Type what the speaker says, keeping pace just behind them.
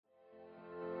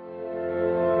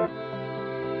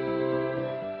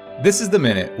This is The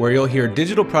Minute, where you'll hear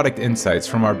digital product insights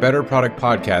from our Better Product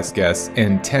Podcast guests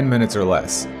in 10 minutes or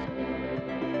less.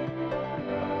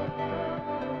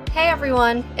 Hey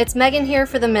everyone, it's Megan here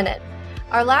for The Minute.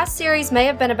 Our last series may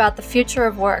have been about the future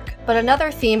of work, but another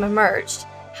theme emerged: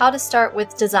 how to start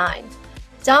with design.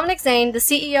 Dominic Zane, the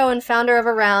CEO and founder of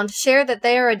Around, shared that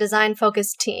they are a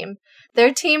design-focused team.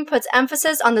 Their team puts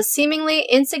emphasis on the seemingly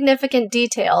insignificant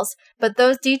details, but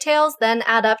those details then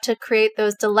add up to create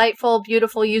those delightful,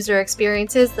 beautiful user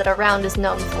experiences that Around is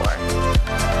known for.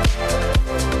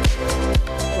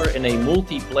 We're in a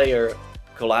multiplayer,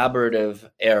 collaborative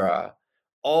era.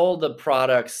 All the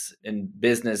products in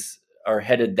business are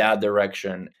headed that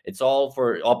direction. It's all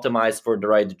optimized for the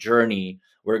right journey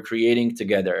we're creating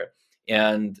together.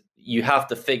 And you have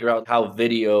to figure out how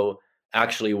video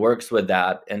actually works with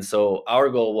that. And so our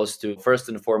goal was to, first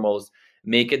and foremost,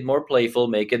 make it more playful,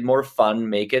 make it more fun,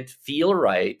 make it feel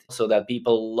right so that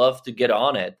people love to get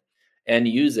on it and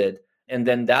use it. And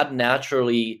then that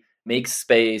naturally makes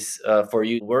space for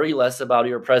you to worry less about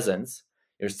your presence.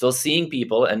 You're still seeing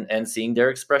people and seeing their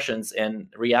expressions and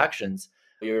reactions.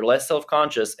 You're less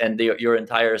self-conscious, and your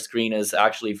entire screen is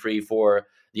actually free for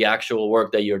the actual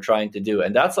work that you're trying to do.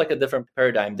 And that's like a different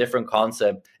paradigm, different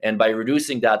concept. And by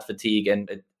reducing that fatigue and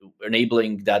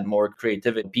enabling that more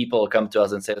creativity, people come to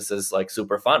us and say, this is like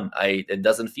super fun. It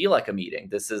doesn't feel like a meeting.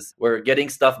 We're getting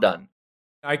stuff done.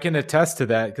 I can attest to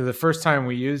that because the first time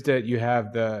we used it, you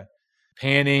have the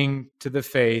panning to the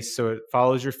face, so it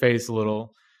follows your face a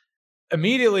little.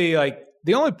 Immediately, like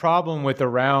the only problem with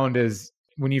Around is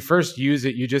when you first use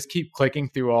it, you just keep clicking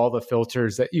through all the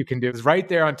filters that you can do. It's right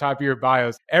there on top of your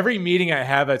bios. Every meeting I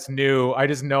have that's new, I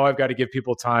just know I've got to give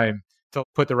people time to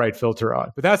put the right filter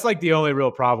on. But that's like the only real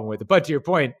problem with it. But to your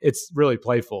point, it's really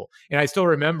playful. And I still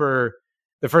remember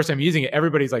the first time using it,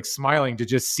 everybody's like smiling to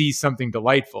just see something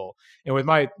delightful. And with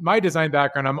my design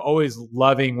background, I'm always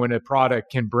loving when a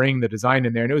product can bring the design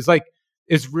in there. And it was like,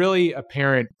 it's really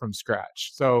apparent from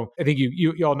scratch. So I think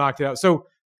you all knocked it out. So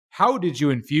how did you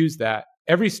infuse that?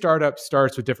 Every startup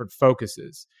starts with different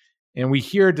focuses, and we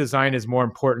hear design is more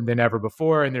important than ever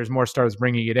before, and there's more startups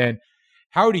bringing it in.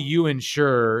 How do you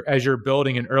ensure, as you're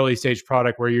building an early stage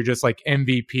product where you're just like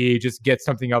MVP, just get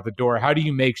something out the door, how do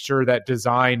you make sure that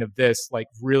design of this like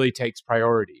really takes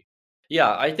priority?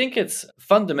 Yeah, I think it's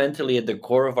fundamentally at the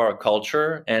core of our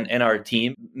culture and our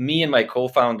team. Me and my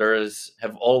co-founders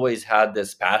have always had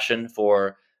this passion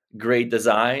for great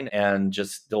design and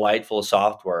just delightful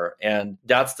software. And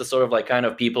that's the sort of like kind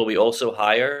of people we also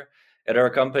hire at our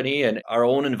company, and our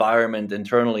own environment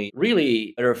internally,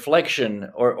 really a reflection,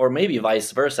 or maybe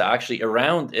vice versa. Actually,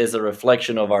 Around is a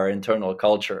reflection of our internal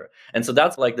culture. And so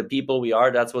that's like the people we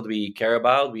are. That's what we care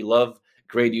about. We love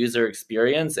great user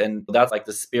experience. And that's like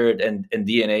the spirit and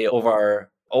DNA of our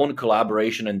own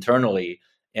collaboration internally.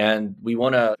 And we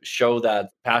want to show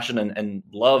that passion and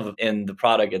love in the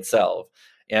product itself.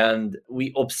 And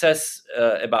we obsess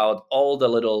about all the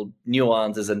little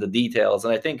nuances and the details.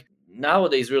 And I think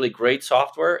nowadays, really great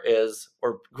software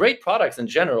or great products in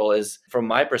general is, from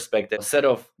my perspective, a set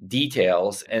of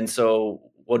details. And so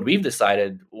what we've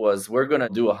decided was we're going to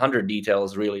do 100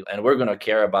 details really, and we're going to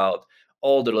care about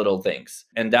all the little things.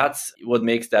 And that's what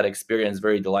makes that experience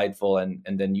very delightful. And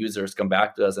then users come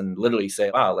back to us and literally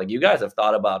say, wow, like you guys have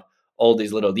thought about all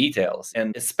these little details.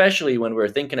 And especially when we're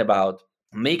thinking about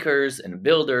makers and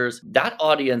builders, that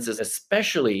audience is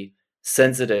especially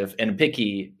sensitive and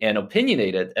picky and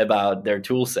opinionated about their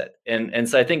tool set. And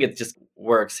so I think it just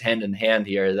works hand in hand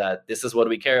here, that this is what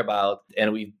we care about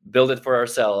and we build it for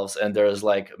ourselves. And there's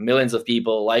like millions of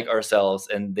people like ourselves,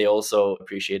 and they also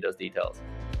appreciate those details.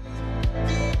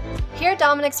 Hear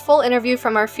Dominic's full interview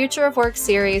from our Future of Work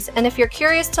series, and if you're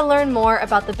curious to learn more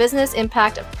about the business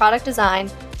impact of product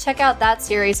design, check out that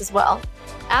series as well.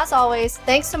 As always,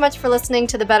 thanks so much for listening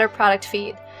to the Better Product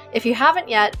Feed. If you haven't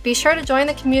yet, be sure to join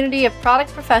the community of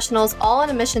product professionals all on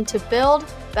a mission to build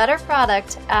better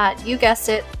product at, you guessed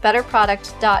it,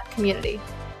 betterproduct.community.